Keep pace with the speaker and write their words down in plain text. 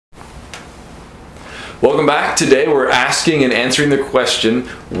Welcome back. Today we're asking and answering the question,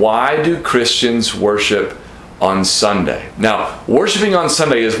 why do Christians worship on Sunday? Now, worshiping on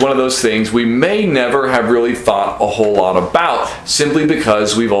Sunday is one of those things we may never have really thought a whole lot about, simply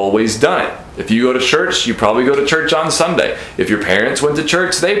because we've always done it. If you go to church, you probably go to church on Sunday. If your parents went to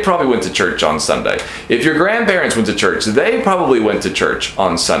church, they probably went to church on Sunday. If your grandparents went to church, they probably went to church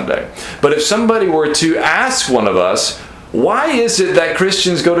on Sunday. But if somebody were to ask one of us, why is it that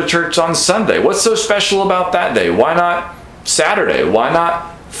Christians go to church on Sunday? What's so special about that day? Why not Saturday? Why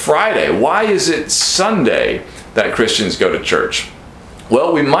not Friday? Why is it Sunday that Christians go to church?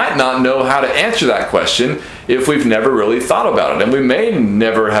 Well, we might not know how to answer that question if we've never really thought about it. And we may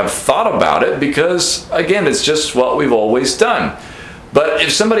never have thought about it because, again, it's just what we've always done. But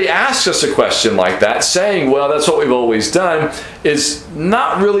if somebody asks us a question like that, saying, well, that's what we've always done, is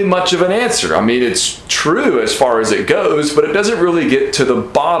not really much of an answer. I mean, it's true as far as it goes, but it doesn't really get to the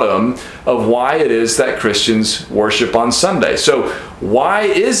bottom of why it is that Christians worship on Sunday. So why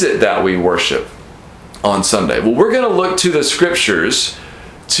is it that we worship on Sunday? Well, we're going to look to the scriptures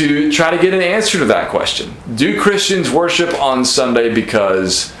to try to get an answer to that question. Do Christians worship on Sunday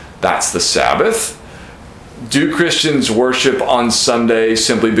because that's the Sabbath? Do Christians worship on Sunday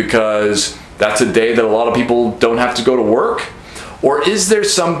simply because that's a day that a lot of people don't have to go to work? Or is there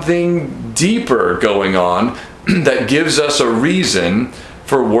something deeper going on that gives us a reason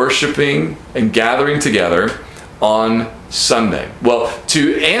for worshiping and gathering together on Sunday? Well,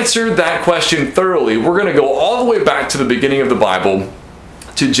 to answer that question thoroughly, we're going to go all the way back to the beginning of the Bible,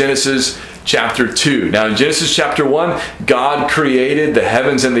 to Genesis chapter 2. Now, in Genesis chapter 1, God created the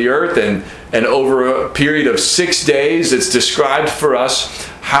heavens and the earth, and over a period of 6 days, it's described for us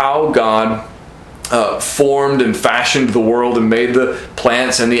how God formed and fashioned the world and made the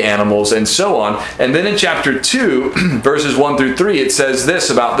plants and the animals and so on. And then in chapter 2, verses 1 through 3, it says this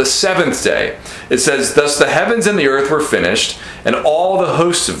about the seventh day. It says, "Thus the heavens and the earth were finished, and all the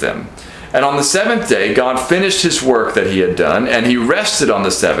hosts of them. And on the seventh day, God finished his work that he had done, and he rested on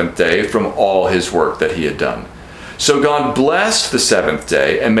the seventh day from all his work that he had done. So God blessed the seventh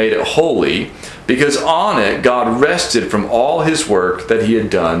day and made it holy, because on it God rested from all his work that he had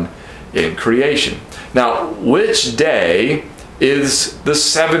done in creation." Now, which day is the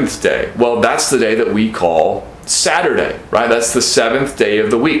seventh day? Well, that's the day that we call Saturday, right? That's the seventh day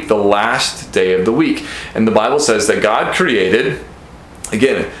of the week, the last day of the week. And the Bible says that God created,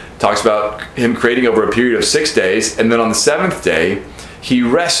 again, talks about him creating over a period of 6 days, and then on the seventh day, he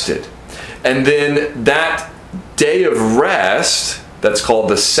rested. And then that day of rest, that's called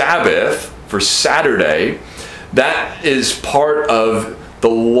the Sabbath for Saturday, that is part of the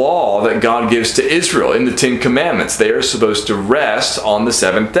law that God gives to Israel in the Ten Commandments. They are supposed to rest on the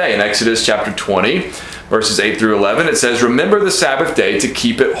seventh day. In Exodus chapter 20, verses 8 through 11, it says, "Remember the Sabbath day to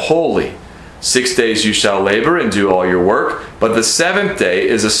keep it holy. 6 days you shall labor and do all your work, but the seventh day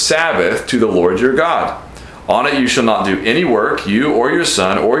is a Sabbath to the Lord your God. On it you shall not do any work, you or your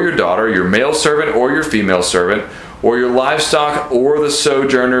son or your daughter, your male servant or your female servant, or your livestock or the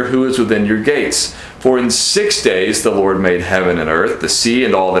sojourner who is within your gates. For in 6 days the Lord made heaven and earth, the sea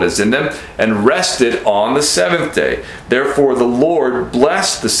and all that is in them, and rested on the seventh day. Therefore the Lord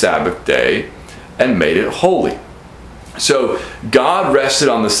blessed the Sabbath day and made it holy." So God rested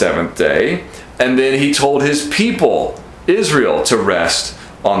on the seventh day, and then he told his people, Israel, to rest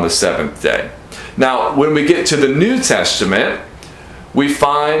on the seventh day. Now, when we get to the New Testament, we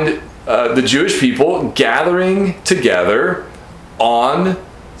find the Jewish people gathering together on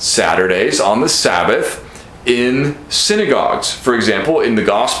Saturdays, on the Sabbath, in synagogues. For example, in the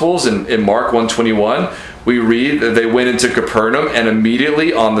Gospels, in Mark 1:21, we read that they went into Capernaum, and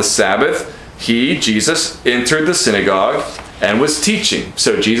immediately on the Sabbath, Jesus, entered the synagogue and was teaching.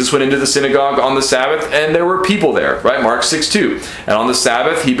 So Jesus went into the synagogue on the Sabbath, and there were people there, right? Mark 6:2. And on the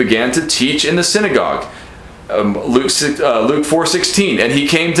Sabbath, he began to teach in the synagogue. Luke 4:16. And he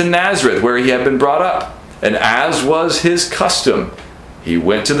came to Nazareth, where he had been brought up. And as was his custom, he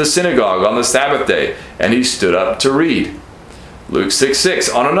went to the synagogue on the Sabbath day, and he stood up to read. Luke 6:6.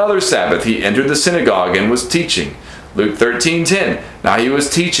 On another Sabbath, he entered the synagogue and was teaching. Luke 13:10. Now he was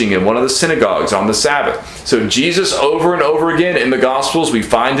teaching in one of the synagogues on the Sabbath. So Jesus, over and over again in the Gospels, we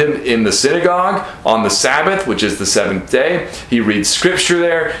find him in the synagogue on the Sabbath, which is the seventh day. He reads scripture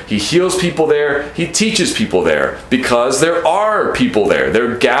there. He heals people there. He teaches people there, because there are people there.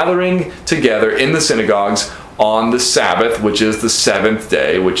 They're gathering together in the synagogues on the Sabbath, which is the seventh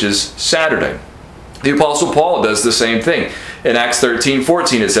day, which is Saturday. The Apostle Paul does the same thing. In Acts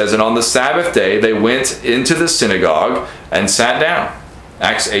 13:14 it says, "And on the Sabbath day they went into the synagogue and sat down."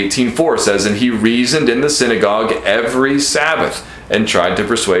 Acts 18:4 says, "And he reasoned in the synagogue every Sabbath and tried to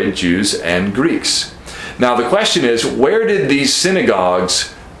persuade Jews and Greeks." Now the question is, where did these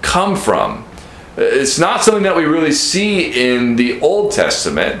synagogues come from? It's not something that we really see in the Old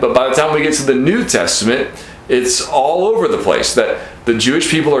Testament, but by the time we get to the New Testament, it's all over the place that the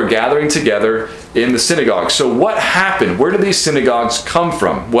Jewish people are gathering together in the synagogue. So what happened? Where did these synagogues come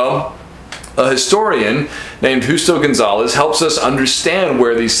from? Well, a historian named Justo Gonzalez helps us understand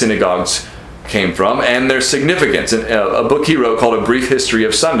where these synagogues came from and their significance. In a book he wrote called A Brief History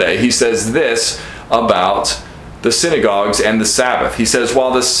of Sunday, he says this about the synagogues and the Sabbath. He says,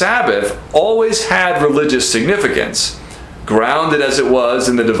 while the Sabbath always had religious significance, grounded as it was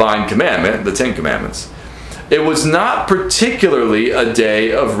in the divine commandment, the Ten Commandments, it was not particularly a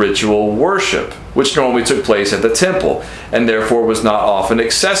day of ritual worship, which normally took place at the temple, and therefore was not often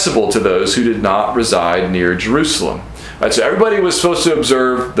accessible to those who did not reside near Jerusalem. Right, so everybody was supposed to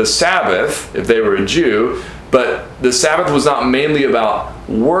observe the Sabbath if they were a Jew, but the Sabbath was not mainly about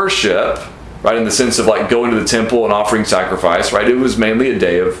worship, right, in the sense of like going to the temple and offering sacrifice, right? It was mainly a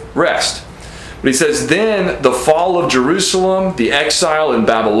day of rest. But he says, then the fall of Jerusalem, the exile in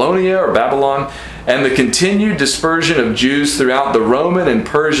Babylonia or Babylon, and the continued dispersion of Jews throughout the Roman and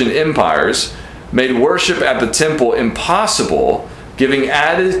Persian empires made worship at the temple impossible, giving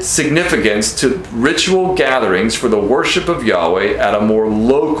added significance to ritual gatherings for the worship of Yahweh at a more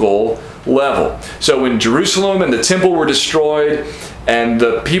local level. So when Jerusalem and the temple were destroyed and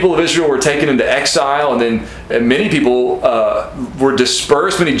the people of Israel were taken into exile, and then many people were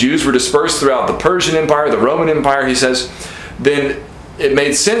dispersed, many Jews were dispersed throughout the Persian Empire, the Roman Empire, he says, then it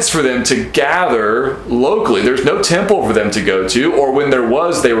made sense for them to gather locally. There's no temple for them to go to, or when there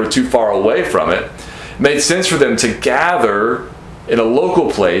was, they were too far away from it. It made sense for them to gather in a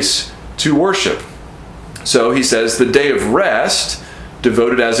local place to worship. So he says the day of rest,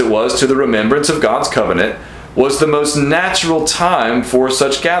 devoted as it was to the remembrance of God's covenant, was the most natural time for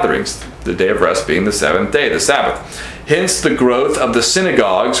such gatherings, the day of rest being the seventh day, the Sabbath. Hence the growth of the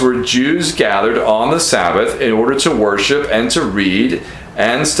synagogues where Jews gathered on the Sabbath in order to worship and to read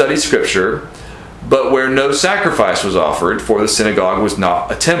and study Scripture, but where no sacrifice was offered, for the synagogue was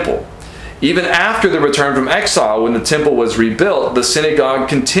not a temple. Even after the return from exile, when the temple was rebuilt, the synagogue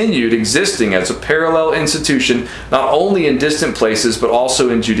continued existing as a parallel institution, not only in distant places, but also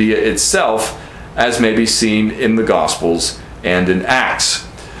in Judea itself, as may be seen in the Gospels and in Acts.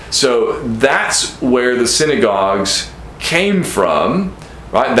 So that's where the synagogues came from,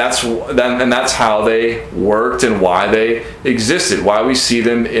 right? And that's how they worked and why they existed, why we see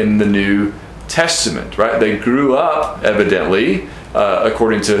them in the New Testament, right? They grew up, evidently,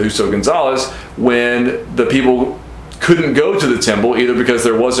 according to Justo Gonzalez, when the people couldn't go to the temple either because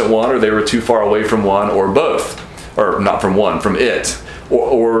there wasn't one, or they were too far away from one, or both, or not from one, from it,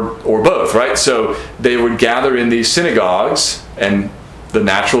 or both, right? So they would gather in these synagogues, and the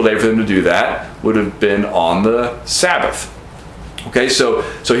natural day for them to do that would have been on the Sabbath. Okay, so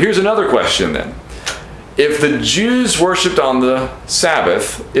here's another question then. If the Jews worshipped on the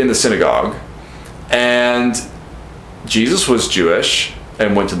Sabbath in the synagogue, and Jesus was Jewish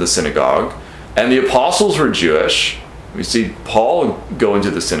and went to the synagogue, and the apostles were Jewish, we see Paul go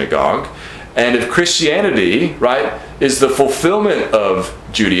into the synagogue, and if Christianity, right, is the fulfillment of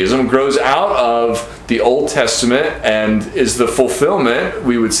Judaism, grows out of the Old Testament and is the fulfillment,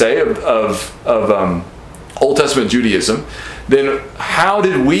 we would say, of Old Testament Judaism, then how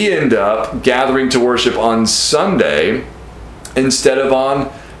did we end up gathering to worship on Sunday instead of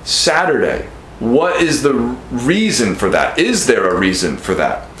on Saturday? What is the reason for that? Is there a reason for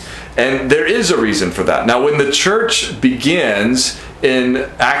that? And there is a reason for that. Now, when the church begins in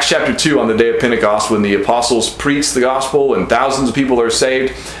Acts chapter 2 on the day of Pentecost, when the apostles preach the gospel and thousands of people are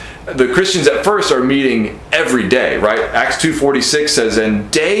saved, the Christians at first are meeting every day, right? Acts 2:46 says, and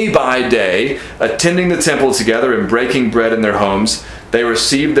day by day, attending the temple together and breaking bread in their homes, they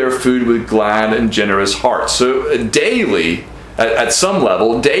received their food with glad and generous hearts. So daily, at some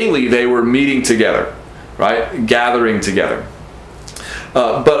level, daily they were meeting together, right? Gathering together.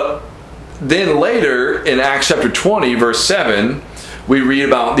 But then later in Acts chapter 20, verse 7, we read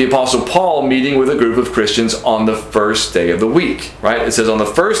about the Apostle Paul meeting with a group of Christians on the first day of the week, right? It says on the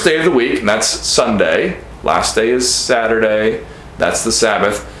first day of the week, and that's Sunday. Last day is Saturday. That's the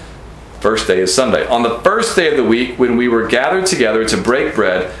Sabbath. First day is Sunday. On the first day of the week, when we were gathered together to break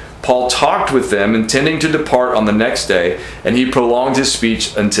bread, Paul talked with them, intending to depart on the next day, and he prolonged his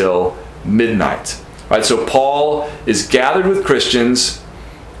speech until midnight. Right? So Paul is gathered with Christians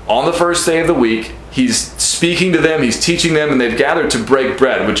on the first day of the week. He's speaking to them, he's teaching them, and they've gathered to break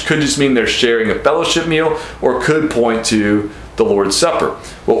bread, which could just mean they're sharing a fellowship meal or could point to the Lord's Supper.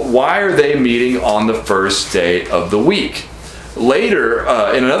 Well, why are they meeting on the first day of the week? later,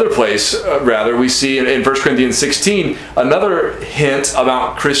 in another place, we see in 1 Corinthians 16, another hint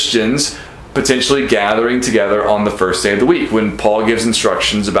about Christians potentially gathering together on the first day of the week, when Paul gives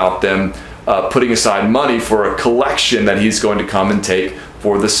instructions about them putting aside money for a collection that he's going to come and take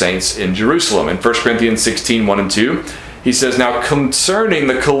for the saints in Jerusalem. In 1 Corinthians 16, 1 and 2, he says, "Now concerning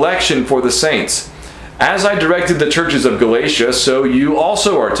the collection for the saints, as I directed the churches of Galatia, so you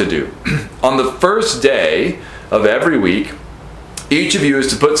also are to do. On the first day of every week, each of you is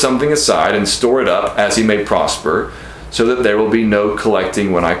to put something aside and store it up as he may prosper, so that there will be no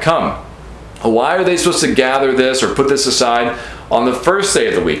collecting when I come." Why are they supposed to gather this or put this aside on the first day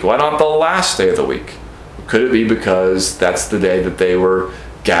of the week? Why not the last day of the week? Could it be because that's the day that they were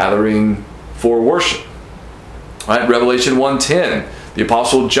gathering for worship? Right? Revelation 1:10, the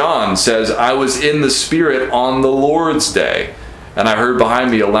Apostle John says, "I was in the Spirit on the Lord's day, and I heard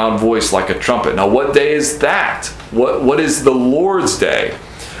behind me a loud voice like a trumpet." Now, what day is that? What is the Lord's day?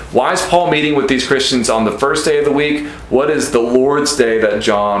 Why is Paul meeting with these Christians on the first day of the week? What is the Lord's day that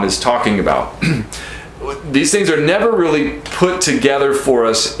John is talking about? These things are never really put together for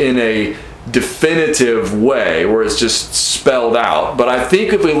us in a definitive way where it's just spelled out. But I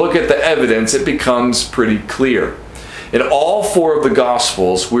think if we look at the evidence, it becomes pretty clear. In all four of the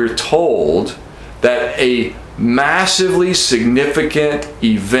Gospels, we're told that a massively significant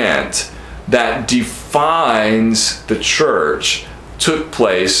event that defines the church took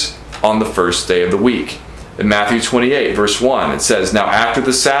place on the first day of the week. In Matthew 28, verse 1, it says, "Now after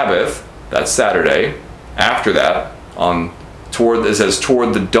the Sabbath," that's Saturday, after that, it says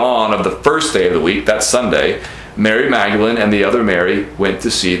toward the dawn of the first day of the week, that's Sunday, Mary Magdalene and the other Mary went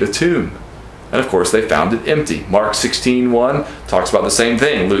to see the tomb. And of course they found it empty. Mark 16:1 talks about the same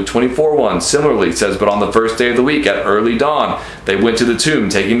thing. Luke 24:1 similarly says, "But on the first day of the week at early dawn, they went to the tomb,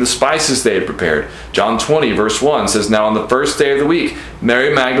 taking the spices they had prepared." John 20 verse 1 says, "Now on the first day of the week,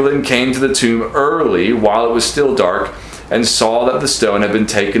 Mary Magdalene came to the tomb early while it was still dark, and saw that the stone had been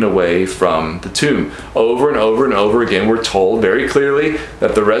taken away from the tomb." Over and over and over again, we're told very clearly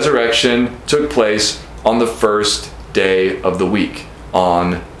that the resurrection took place on the first day of the week,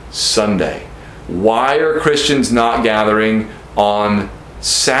 on Sunday. Why are Christians not gathering on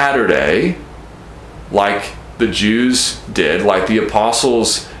Saturday like the Jews did, like the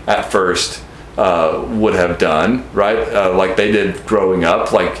apostles at first would have done, right? Like they did growing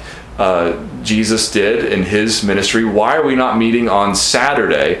up, like Jesus did in his ministry. Why are we not meeting on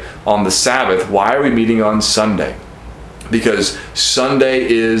Saturday, on the Sabbath? Why are we meeting on Sunday? Because Sunday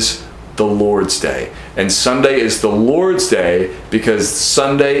is the Lord's Day. And Sunday is the Lord's Day because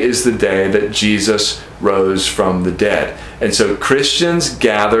Sunday is the day that Jesus rose from the dead. And so Christians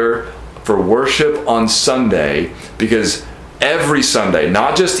gather for worship on Sunday because every Sunday,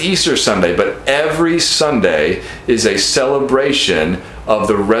 not just Easter Sunday, but every Sunday is a celebration of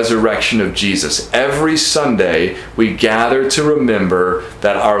the resurrection of Jesus. Every Sunday we gather to remember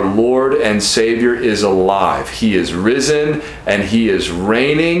that our Lord and Savior is alive. He is risen and he is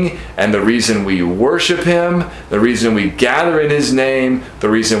reigning, and the reason we worship him, the reason we gather in his name, the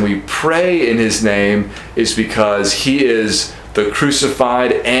reason we pray in his name is because he is the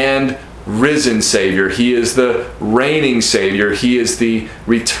crucified and risen Savior. He is the reigning Savior. He is the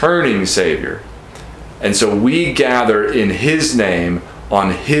returning Savior. And so we gather in his name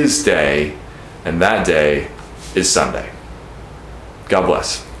on his day, and that day is Sunday. God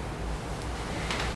bless.